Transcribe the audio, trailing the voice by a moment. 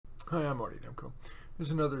Hi, I'm Marty Nemko.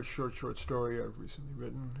 There's another short story I've recently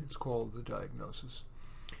written. It's called The Diagnosis.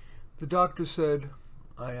 The doctor said,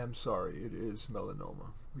 "I am sorry, it is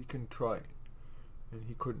melanoma. We can try." And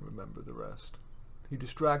he couldn't remember the rest. He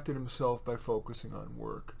distracted himself by focusing on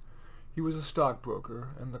work. He was a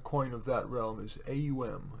stockbroker, and the coin of that realm is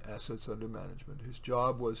AUM, assets under management. His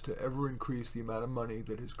job was to ever increase the amount of money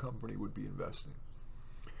that his company would be investing.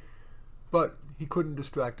 But he couldn't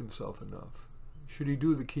distract himself enough. Should he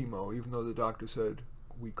do the chemo, even though the doctor said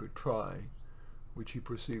we could try, which he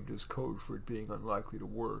perceived as code for it being unlikely to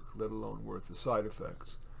work, let alone worth the side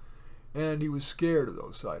effects? And he was scared of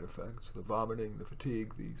those side effects, the vomiting, the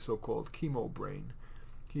fatigue, the so-called chemo brain.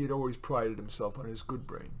 He had always prided himself on his good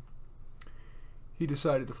brain. He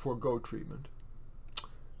decided to forego treatment,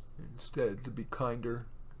 instead to be kinder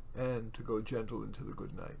and to go gentle into the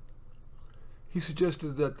good night. He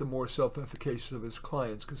suggested that the more self-efficacious of his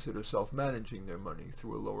clients consider self-managing their money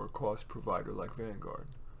through a lower-cost provider like Vanguard.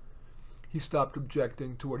 He stopped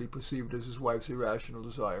objecting to what he perceived as his wife's irrational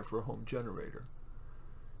desire for a home generator.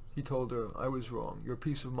 He told her, "I was wrong. Your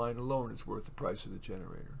peace of mind alone is worth the price of the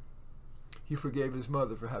generator." He forgave his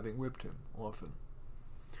mother for having whipped him, often.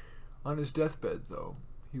 On his deathbed, though,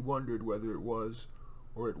 he wondered whether it was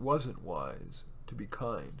or it wasn't wise to be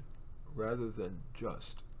kind rather than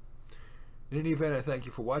just. In any event, I thank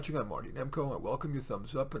you for watching. I'm Marty Nemko. I welcome your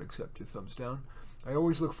thumbs up and accept your thumbs down. I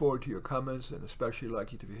always look forward to your comments, and especially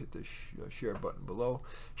like it if you hit the share button below.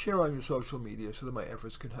 Share on your social media so that my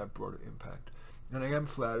efforts can have broader impact. And I am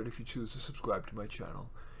flattered if you choose to subscribe to my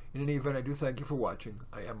channel. In any event, I do thank you for watching.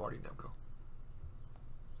 I am Marty Nemko.